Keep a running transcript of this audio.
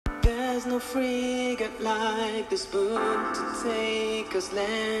There's no frigate like this boat to take us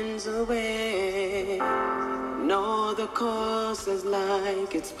lands away, nor the coast as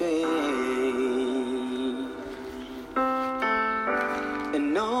like its bay.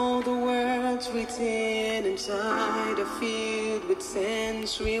 And all the words written inside are filled with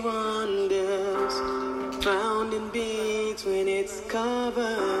sensory wonders, found in between its covers,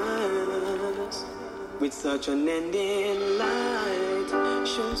 with such unending light,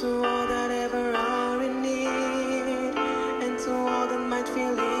 shown to all that ever are in need, and to all that might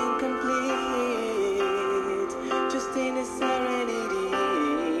feel incomplete, just in its serenity,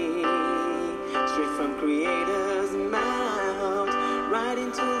 straight from Creator's mouth, right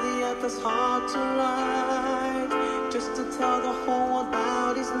into the author's heart to write, just to tell the whole world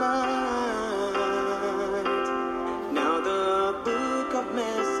about his might. Now the book of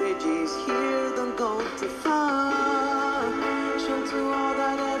messages here, don't go too far, show to all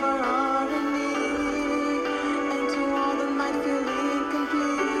that ever are in need, and to all that might feel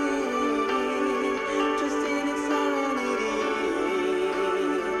incomplete, just in its serenity,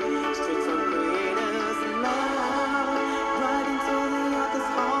 straight from Creator's mouth, right into the author's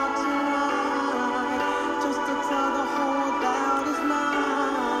heart to write, just to tell the whole world about his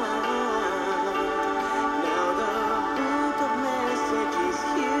mind. Now the book of messages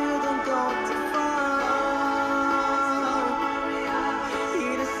here, don't go too far.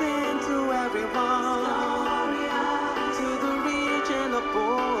 It is sent to everyone, to the rich and the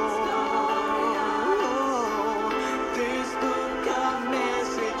poor. This book of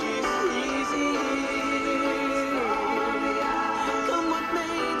messages is here. Come what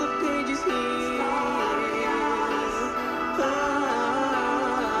may, the pages here.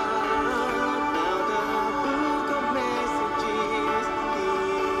 Now the book of messages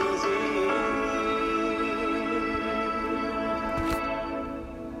is here.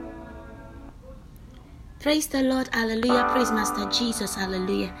 Praise the Lord, hallelujah. Praise Master Jesus,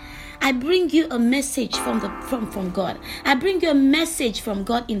 hallelujah. I bring you a message from God. I bring you a message from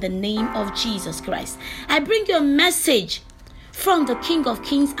God in the name of Jesus Christ. I bring you a message from the King of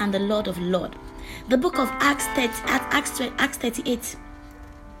Kings and the Lord of Lords. The book of Acts 38.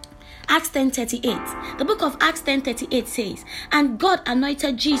 Acts 10:38. The book of Acts 10:38 says, and God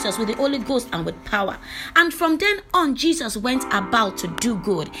anointed Jesus with the Holy Ghost and with power. And from then on, Jesus went about to do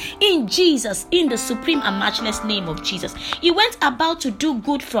good. In the supreme and matchless name of Jesus. He went about to do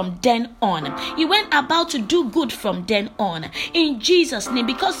good from then on. He went about to do good from then on. In Jesus' name,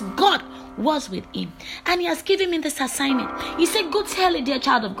 because God was with him, and he has given me this assignment. He said, go tell a dear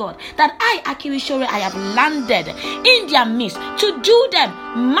child of God that I, Akiwishore, I have landed in their midst to do them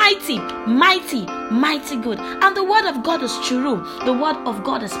mighty good. And the word of God is true. The word of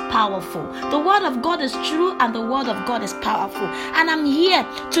God is powerful. The word of God is true, and the word of God is powerful. And I'm here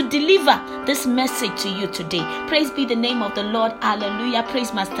to deliver this message to you today. Praise be the name of the Lord. Hallelujah.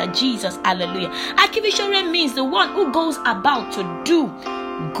 Praise Master Jesus. Hallelujah. Akiwishore means the one who goes about to do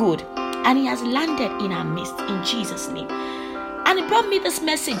good. And he has landed in our midst in Jesus' name. And he brought me this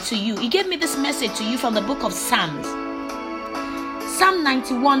message to you. He gave me this message to you from the book of Psalms. Psalm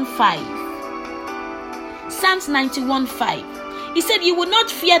 91:5. Psalms 91:5. He said, you will not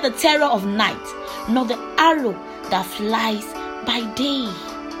fear the terror of night, nor the arrow that flies by day.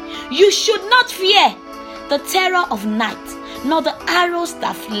 You should not fear the terror of night, nor the arrows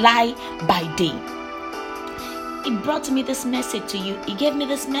that fly by day. He brought me this message to you. He gave me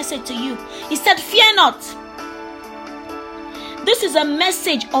this message to you. He said, fear not. This is a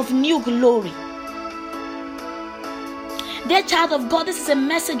message of new glory. Dear child of God, this is a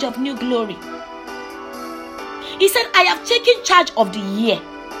message of new glory. He said, I have taken charge of the year.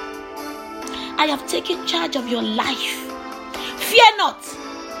 I have taken charge of your life. Fear not.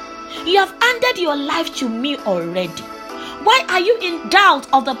 You have handed your life to me already. Why are you in doubt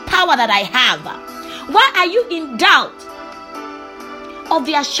of the power that I have? Why are you in doubt of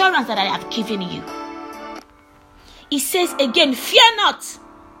the assurance that I have given you? He says again, fear not.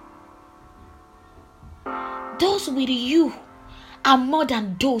 Those with you are more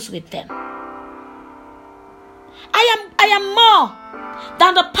than those with them. I am more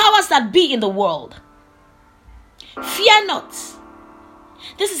than the powers that be in the world. Fear not.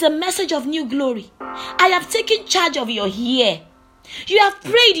 This is a message of new glory. I have taken charge of your year. You have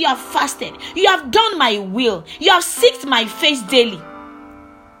prayed, you have fasted, you have done my will, you have sought my face daily.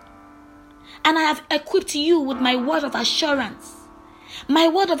 And I have equipped you with my word of assurance. My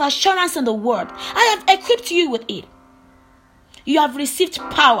word of assurance in the word. I have equipped you with it. You have received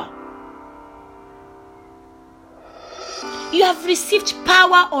power. You have received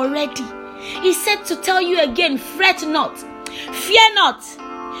power already. He said to tell you again, fret not, fear not.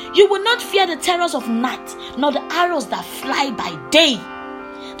 You will not fear the terrors of night, nor the arrows that fly by day.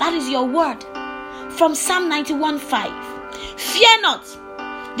 That is your word. From Psalm 91:5. Fear not.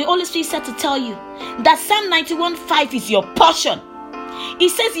 The Holy Spirit said to tell you that Psalm 91:5 is your portion. He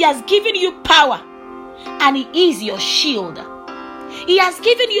says he has given you power and he is your shield. He has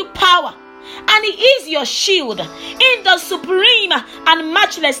given you power and he is your shield in the supreme and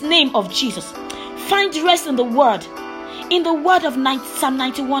matchless name of Jesus. Find rest in the word of Psalm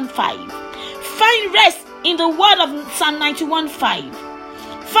 91:5. Find rest in the word of Psalm 91:5.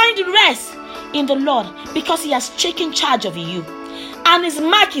 Find rest in the Lord, because he has taken charge of you and his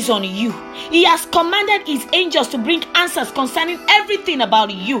mark is on you. He has commanded his angels to bring answers concerning everything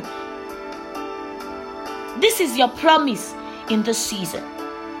about you. This is your promise in this season.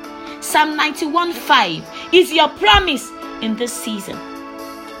 Psalm 91:5 is your promise in this season.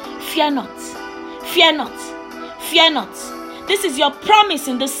 Fear not, fear not, fear not. This is your promise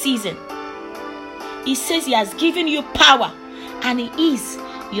in this season. He says he has given you power and he is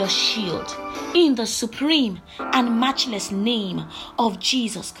your shield in the supreme and matchless name of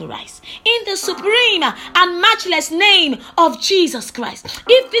Jesus Christ. In the supreme and matchless name of Jesus Christ.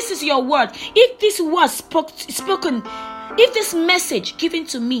 If this is your word, if this was spoken, if this message given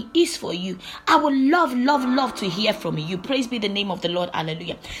to me is for you, I would love to hear from you. Praise be the name of the Lord.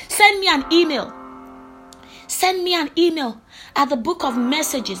 Hallelujah. Send me an email. Send me an email at the book of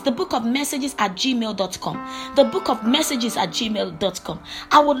messages at gmail.com. The book of messages at gmail.com.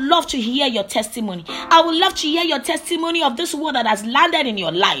 I would love to hear your testimony. I would love to hear your testimony of this word that has landed in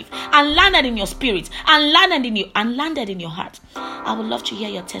your life and landed in your spirit and landed in your heart. I would love to hear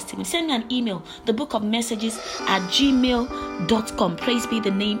your testimony. Send me an email, the book of messages at gmail.com. Praise be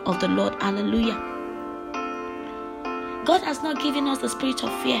the name of the Lord. Hallelujah. God has not given us the spirit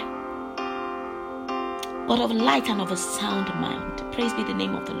of fear, but of light and of a sound mind. Praise be the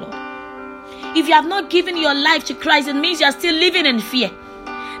name of the Lord. If you have not given your life to Christ, it means you are still living in fear.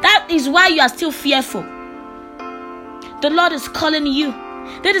 That is why you are still fearful. The Lord is calling you.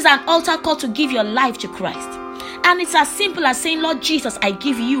 There is an altar call to give your life to Christ. And it's as simple as saying, Lord Jesus, I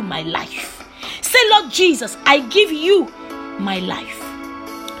give you my life. Say, Lord Jesus, I give you my life.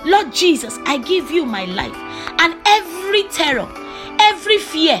 Lord Jesus, I give you my life. And every terror, every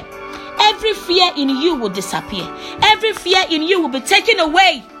fear in you will disappear. Every fear in you will be taken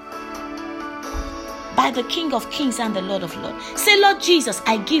away by the King of Kings and the Lord of Lords. Say, Lord Jesus,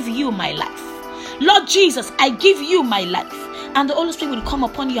 I give you my life. Lord Jesus, I give you my life. And the Holy Spirit will come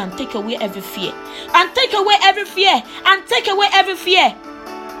upon you and take away every fear. And take away every fear. And take away every fear.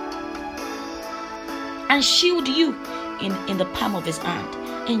 And shield you in the palm of his hand.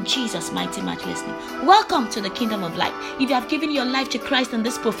 In Jesus' mighty, matchless name. Welcome to the Kingdom of Light. If you have given your life to Christ in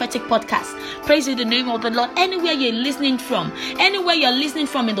this prophetic podcast, praise the name of the Lord. Anywhere you're listening from in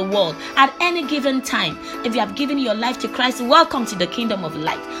the world, at any given time, if you have given your life to Christ, welcome to the Kingdom of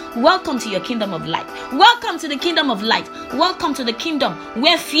Light. Welcome to your Kingdom of Light. Welcome to the Kingdom of Light. Welcome to the kingdom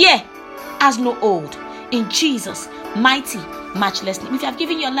where fear has no hold. In Jesus' mighty, matchless name. If you have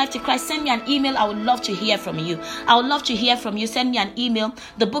given your life to Christ, send me an email. I would love to hear from you. I would love to hear from you. Send me an email,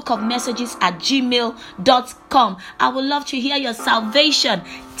 the book of messages at gmail.com. I would love to hear your salvation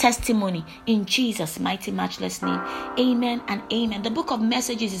testimony in Jesus' mighty, matchless name. Amen and amen. The book of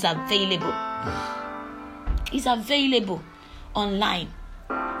messages is available. It's available online.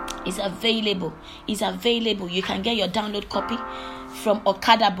 It's available. You can get your download copy from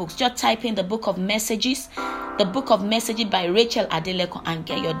Okada Books. Just type in the book of messages by Rachel Adeleko, and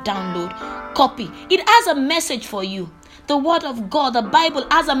get your download copy. It has a message for you. The word of God, the Bible,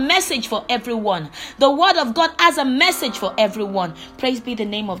 has a message for everyone. The word of God has a message for everyone. Praise be the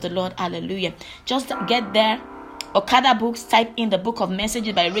name of the Lord. Hallelujah. Just get there, Okada Books, type in the book of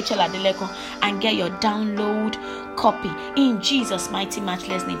messages by Rachel Adeleko, and get your download copy in Jesus' mighty,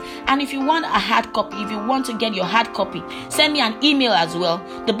 matchless name. And if you want a hard copy, if you want to get your hard copy, send me an email as well,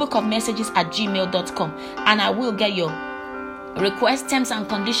 the book of messages at gmail.com, and I will get your request, terms and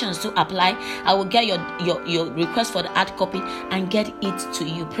conditions to apply. I will get your request for the hard copy and get it to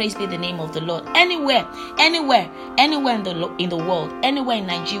you. Praise be the name of the Lord. Anywhere in the world, anywhere in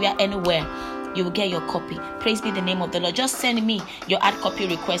Nigeria, anywhere, you will get your copy. Praise be the name of the Lord. Just send me your hard copy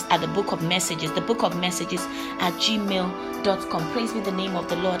request at the book of messages at gmail.com. Praise be the name of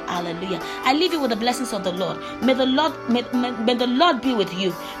the Lord. Hallelujah. I leave you with the blessings of the Lord. May the Lord be with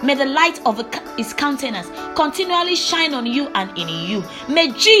you. May the light of his countenance continually shine on you and in you.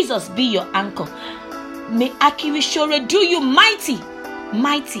 May Jesus be your anchor. May Akiwishore do you mighty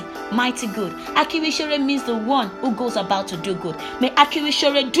mighty, mighty good. Akirishere means the one who goes about to do good. May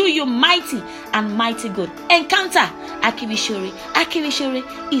Akirishere do you mighty and mighty good. Encounter Akirishere. Akirishere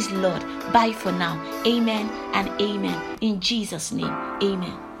is Lord. Bye for now. Amen and amen. In Jesus' name,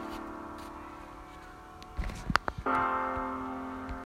 amen.